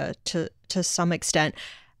Korea to some extent,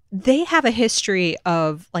 they have a history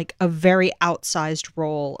of a very outsized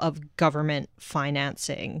role of government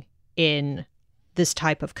financing in this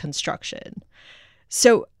type of construction.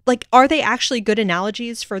 So, are they actually good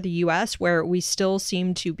analogies for the U.S. where we still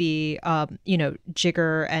seem to be,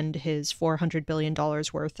 Jigar and his $400 billion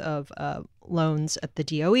worth of loans at the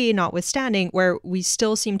DOE notwithstanding, where we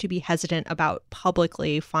still seem to be hesitant about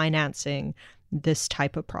publicly financing this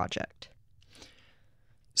type of project?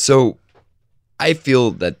 So I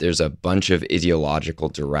feel that there's a bunch of ideological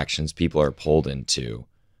directions people are pulled into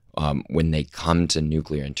when they come to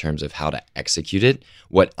nuclear in terms of how to execute it.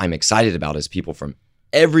 What I'm excited about is people from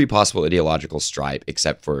every possible ideological stripe,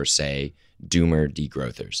 except for, say, doomer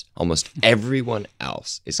degrowthers. Almost everyone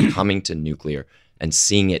else is coming to nuclear and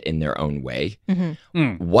seeing it in their own way.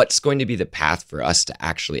 What's going to be the path for us to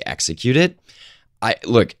actually execute it?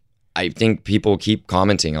 I think people keep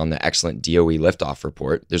commenting on the excellent DOE liftoff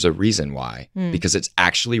report. There's a reason why, because it's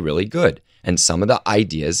actually really good. And some of the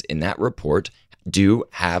ideas in that report do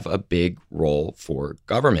have a big role for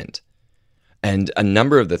government. And a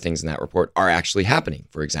number of the things in that report are actually happening.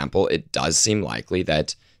 For example, it does seem likely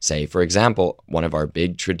that, say, for example, one of our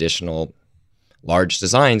big traditional large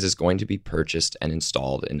designs is going to be purchased and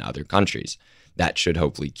installed in other countries. That should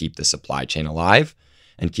hopefully keep the supply chain alive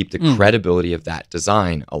and keep the credibility of that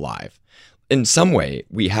design alive. In some way,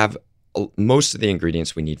 we have most of the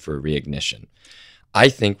ingredients we need for a reignition. I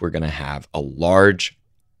think we're going to have a large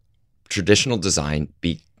traditional design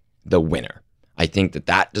be the winner. I think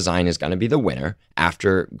that design is going to be the winner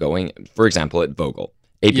after going, for example, at Vogtle,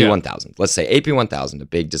 AP1000. Let's say AP1000, a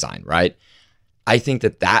big design, right? I think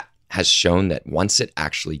that has shown that once it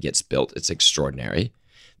actually gets built, it's extraordinary.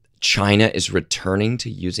 China is returning to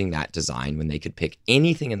using that design when they could pick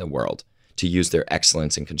anything in the world to use their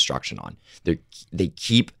excellence in construction on. They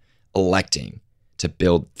keep electing to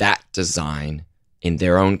build that design in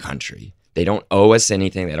their own country. They don't owe us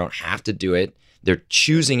anything. They don't have to do it. They're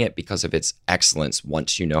choosing it because of its excellence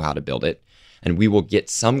once you know how to build it. And we will get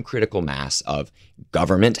some critical mass of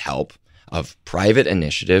government help, of private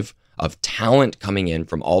initiative, of talent coming in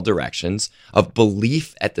from all directions, of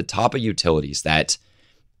belief at the top of utilities that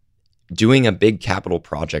doing a big capital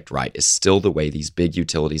project right is still the way these big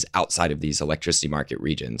utilities outside of these electricity market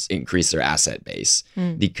regions increase their asset base.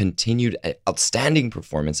 The continued outstanding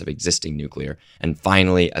performance of existing nuclear, and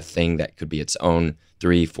finally, a thing that could be its own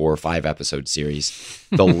 3, 4, 5 episode series,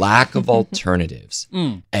 the lack of alternatives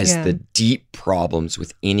as the deep problems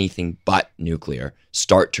with anything but nuclear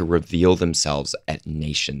start to reveal themselves at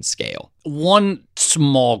nation scale. One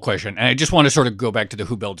small question, and I just want to sort of go back to the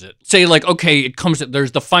who builds it. Say, like, okay, it comes,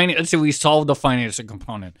 there's the finance, let's say we solve the financing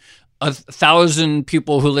component. 1,000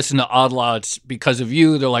 people who listen to Odd Lots because of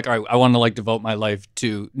you, they're like, all right, I want to like devote my life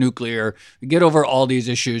to nuclear, get over all these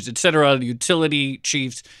issues, et cetera. The utility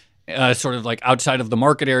chiefs, sort of like outside of the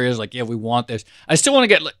market areas, like, yeah, we want this. I still want to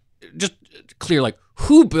get just clear, like,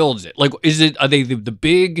 who builds it? Like, are they the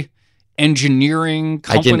big engineering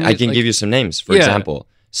companies? I can give you some names. For example,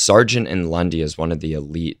 Sargent and Lundy is one of the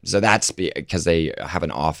elite. So that's because they have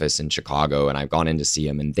an office in Chicago, and I've gone in to see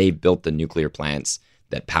them, and they built the nuclear plants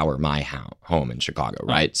that power my home in Chicago,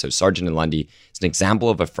 right? So Sargent and Lundy is an example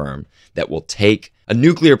of a firm that will take a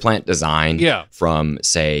nuclear plant design from,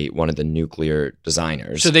 say, one of the nuclear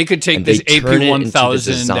designers. So they could take this AP1000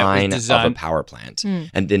 design of a power plant,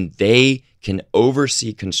 and then they can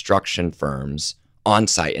oversee construction firms on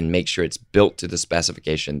site and make sure it's built to the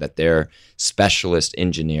specification that their specialist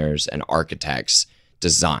engineers and architects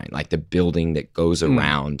design, like the building that goes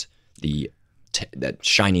around that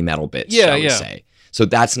shiny metal bit, shall we say. So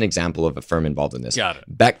that's an example of a firm involved in this. Got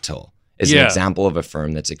it. Bechtel is an example of a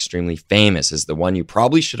firm that's extremely famous, is the one you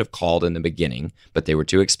probably should have called in the beginning, but they were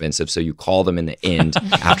too expensive, so you call them in the end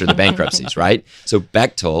after the bankruptcies, right? So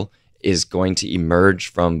Bechtel is going to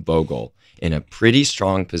emerge from Vogtle in a pretty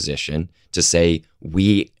strong position to say,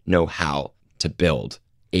 we know how to build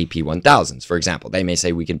AP1000s, for example. They may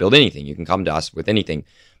say, we can build anything. You can come to us with anything.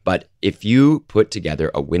 But if you put together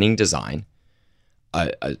a winning design,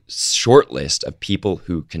 a short list of people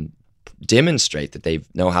who can demonstrate that they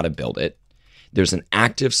know how to build it, there's an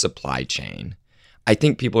active supply chain, I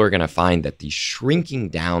think people are going to find that the shrinking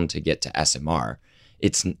down to get to SMR,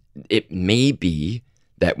 it may be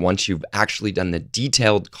that once you've actually done the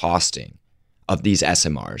detailed costing of these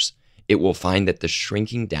SMRs, it will find that the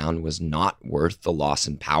shrinking down was not worth the loss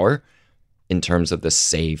in power in terms of the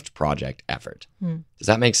saved project effort. Does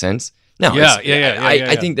that make sense? No,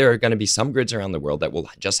 I think there are going to be some grids around the world that will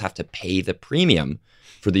just have to pay the premium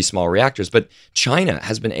for these small reactors. But China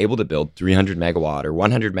has been able to build 300 megawatt or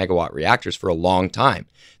 100 megawatt reactors for a long time.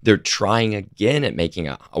 They're trying again at making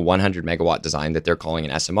a 100 megawatt design that they're calling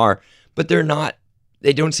an SMR, but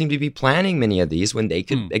they don't seem to be planning many of these when they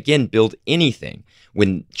could, again, build anything.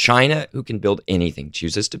 When China, who can build anything,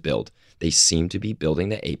 chooses to build, they seem to be building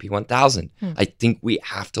the AP1000. I think we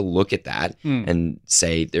have to look at that and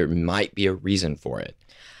say there might be a reason for it.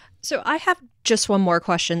 So I have just one more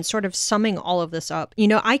question, sort of summing all of this up. You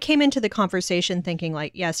know, I came into the conversation thinking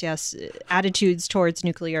like, yes, attitudes towards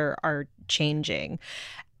nuclear are changing.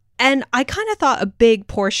 And I kind of thought a big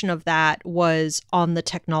portion of that was on the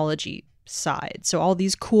technology side. So all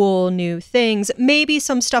these cool new things, maybe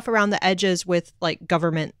some stuff around the edges with like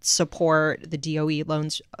government support, the DOE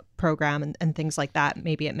loans program and things like that.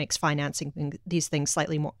 Maybe it makes financing these things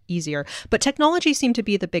slightly more easier. But technology seemed to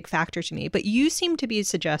be the big factor to me. But you seem to be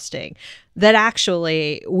suggesting that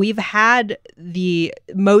actually we've had the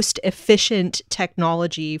most efficient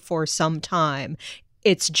technology for some time.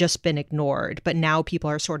 It's just been ignored. But now people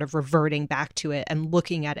are sort of reverting back to it and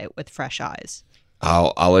looking at it with fresh eyes.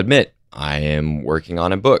 I'll admit, I am working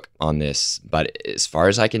on a book on this, but as far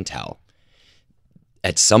as I can tell,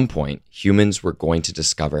 at some point, humans were going to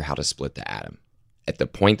discover how to split the atom. At the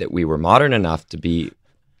point that we were modern enough to be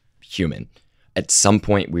human, at some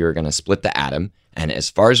point we were going to split the atom, and as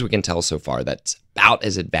far as we can tell so far, that's about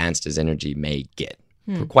as advanced as energy may get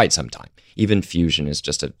for quite some time. Even fusion is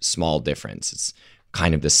just a small difference. It's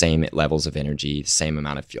kind of the same levels of energy, the same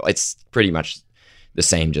amount of fuel. It's pretty much the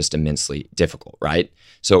same, just immensely difficult, right?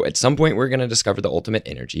 So at some point, we're going to discover the ultimate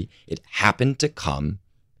energy. It happened to come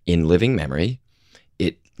in living memory.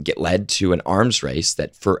 It led to an arms race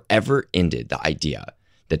that forever ended the idea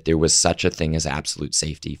that there was such a thing as absolute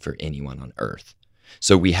safety for anyone on Earth.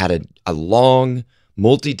 So we had a long,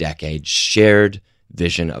 multi-decade shared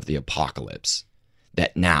vision of the apocalypse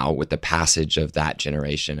that now, with the passage of that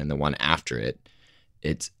generation and the one after it,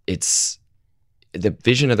 it's the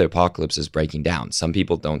vision of the apocalypse is breaking down. Some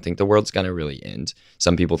people don't think the world's going to really end.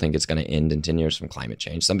 Some people think it's going to end in 10 years from climate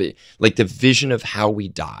change. Like the vision of how we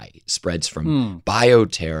die spreads from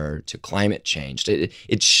bioterror to climate change.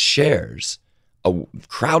 It shares a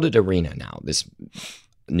crowded arena now, this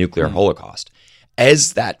nuclear holocaust.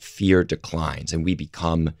 As that fear declines and we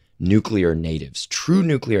become nuclear natives, true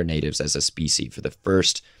nuclear natives as a species for the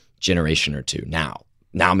first generation or two now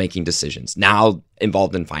making decisions, now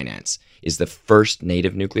involved in finance, is the first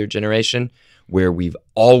native nuclear generation where we've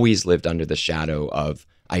always lived under the shadow of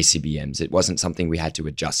ICBMs. It wasn't something we had to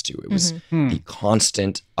adjust to. It was the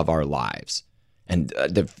constant of our lives. And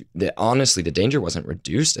honestly, the danger wasn't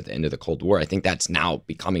reduced at the end of the Cold War. I think that's now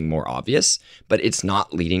becoming more obvious, but it's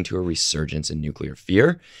not leading to a resurgence in nuclear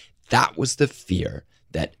fear. That was the fear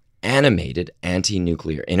that animated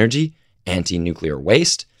anti-nuclear energy, anti-nuclear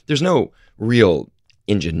waste. There's no real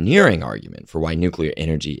engineering argument for why nuclear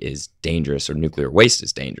energy is dangerous or nuclear waste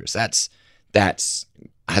is dangerous. That's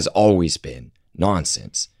has always been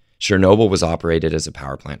nonsense. Chernobyl was operated as a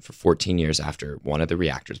power plant for 14 years after one of the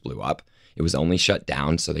reactors blew up. It was only shut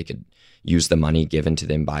down so they could use the money given to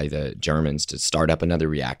them by the Germans to start up another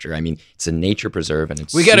reactor. I mean, it's a nature preserve, and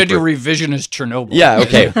we got to do revisionist Chernobyl. Yeah,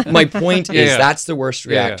 okay. My point is that's the worst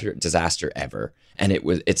reactor disaster ever, and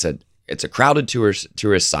it's a crowded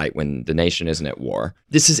tourist site when the nation isn't at war.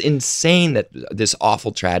 This is insane that this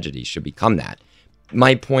awful tragedy should become that.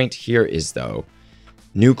 My point here is, though,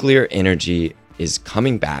 nuclear energy is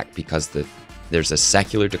coming back because there's a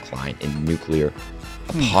secular decline in nuclear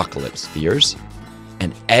apocalypse fears.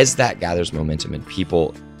 And as that gathers momentum and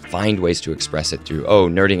people find ways to express it through,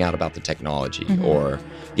 nerding out about the technology or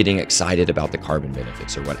getting excited about the carbon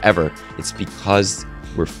benefits or whatever, it's because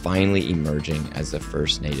we're finally emerging as the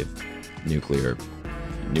first native nuclear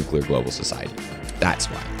global society. That's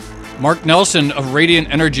why. Mark Nelson of Radiant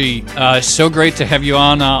Energy, so great to have you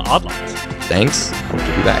on Odd Lots. Thanks. Hope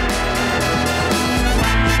to be back.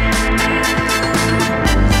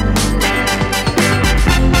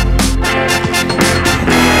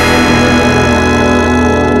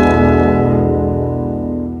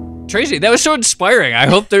 Tracy, that was so inspiring. I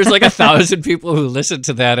hope there's like 1,000 people who listen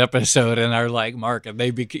to that episode and are like Mark, and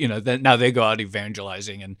now they go out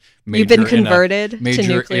evangelizing and you've been converted to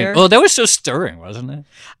nuclear. That was so stirring, wasn't it?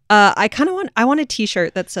 I want a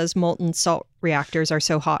T-shirt that says "Molten salt reactors are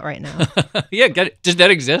so hot right now." Yeah, does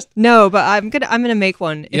that exist? No, but I'm gonna make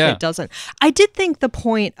one if it doesn't. I did think the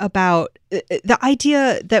point about the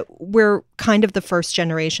idea that we're kind of the first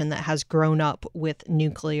generation that has grown up with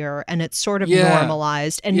nuclear, and it's sort of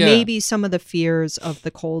normalized, and maybe some of the fears of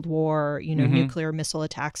the Cold War, nuclear missile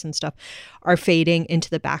attacks and stuff, are fading into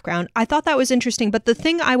the background. I thought that was interesting, but the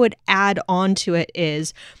thing I would add on to it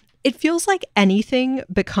is, it feels like anything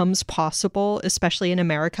becomes possible, especially in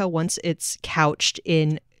America, once it's couched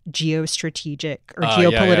in geostrategic or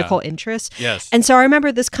geopolitical interests. Yes. And so I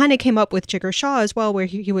remember this kind of came up with Jigar Shah as well, where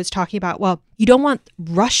he was talking about, well, you don't want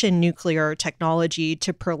Russian nuclear technology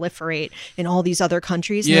to proliferate in all these other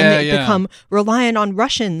countries. And then they become reliant on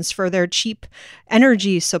Russians for their cheap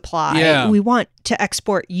energy supply. Yeah. We want to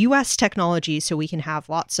export U.S. technology so we can have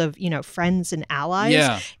lots of, friends and allies.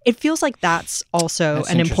 Yeah. It feels like that's also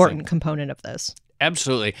an important component of this.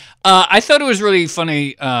 Absolutely. I thought it was really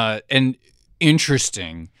funny and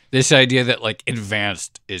interesting this idea that like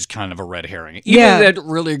advanced is kind of a red herring. Even that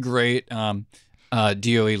really great DOE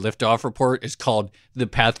liftoff report is called The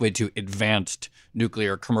Pathway to Advanced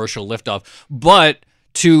Nuclear Commercial Liftoff. But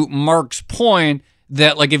to Mark's point,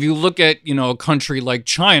 that like if you look at, a country like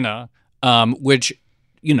China, which,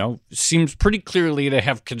 seems pretty clearly to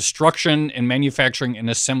have construction and manufacturing and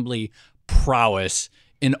assembly prowess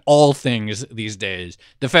in all things these days.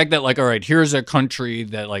 The fact that like, all right, here's a country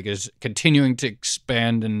that like is continuing to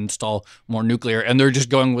expand and install more nuclear, and they're just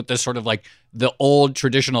going with this sort of like the old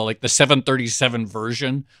traditional, like the 737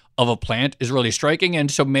 version of a plant is really striking.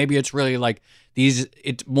 And so maybe it's really like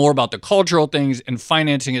it's more about the cultural things and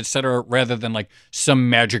financing, et cetera, rather than like some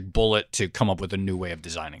magic bullet to come up with a new way of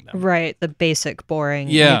designing them. Right. The basic, boring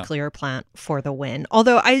nuclear plant for the win.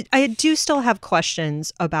 Although I do still have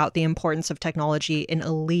questions about the importance of technology in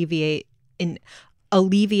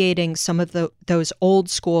alleviating some of those old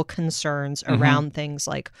school concerns around things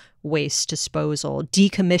like waste disposal,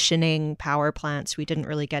 decommissioning power plants. We didn't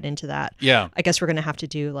really get into that. Yeah, I guess we're going to have to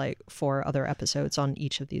do like 4 other episodes on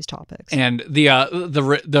each of these topics. And the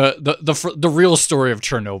real story of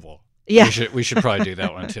Chernobyl. Yeah, we should probably do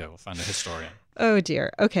that one too. Find a historian. Oh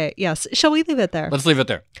dear. Okay. Yes. Shall we leave it there? Let's leave it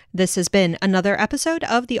there. This has been another episode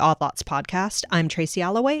of the Odd Lots podcast. I'm Tracy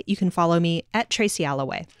Alloway. You can follow me at Tracy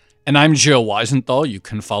Alloway. And I'm Joe Weisenthal. You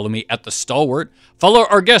can follow me at The Stalwart. Follow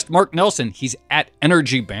our guest, Mark Nelson. He's at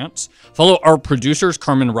Energy Bants. Follow our producers,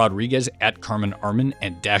 Carmen Rodriguez at Carmen Arman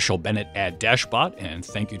and Dashiell Bennett at Dashbot. And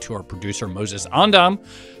thank you to our producer, Moses Andam.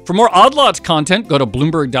 For more Odd Lots content, go to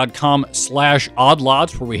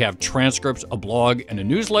Bloomberg.com/oddlots, where we have transcripts, a blog, and a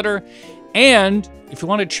newsletter. And if you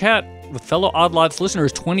want to chat with fellow Odd Lots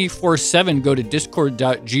listeners 24/7, go to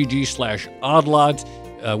discord.gg/oddlots.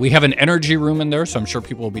 We have an energy room in there, so I'm sure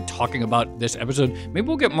people will be talking about this episode. Maybe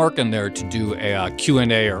we'll get Mark in there to do a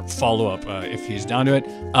Q&A or follow-up if he's down to it.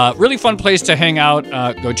 Really fun place to hang out.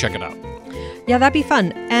 Go check it out. Yeah, that'd be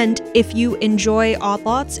fun. And if you enjoy Odd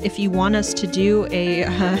Lots, if you want us to do a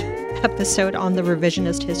episode on the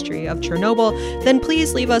revisionist history of Chernobyl, then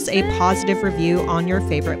please leave us a positive review on your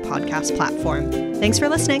favorite podcast platform. Thanks for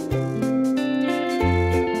listening.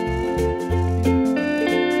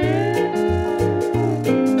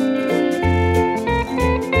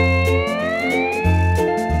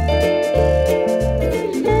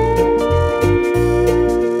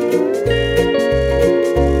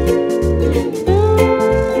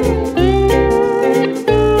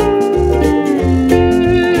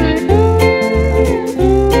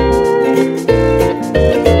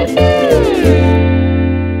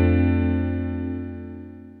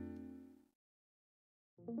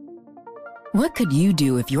 What could you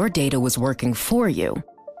do if your data was working for you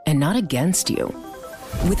and not against you?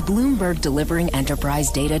 With Bloomberg delivering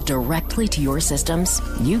enterprise data directly to your systems,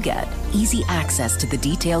 you get easy access to the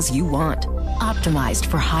details you want, optimized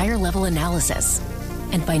for higher-level analysis,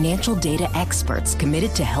 and financial data experts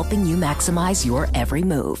committed to helping you maximize your every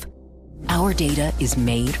move. Our data is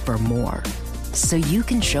made for more, so you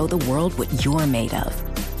can show the world what you're made of.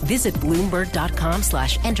 Visit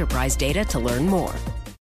Bloomberg.com/enterprise data to learn more.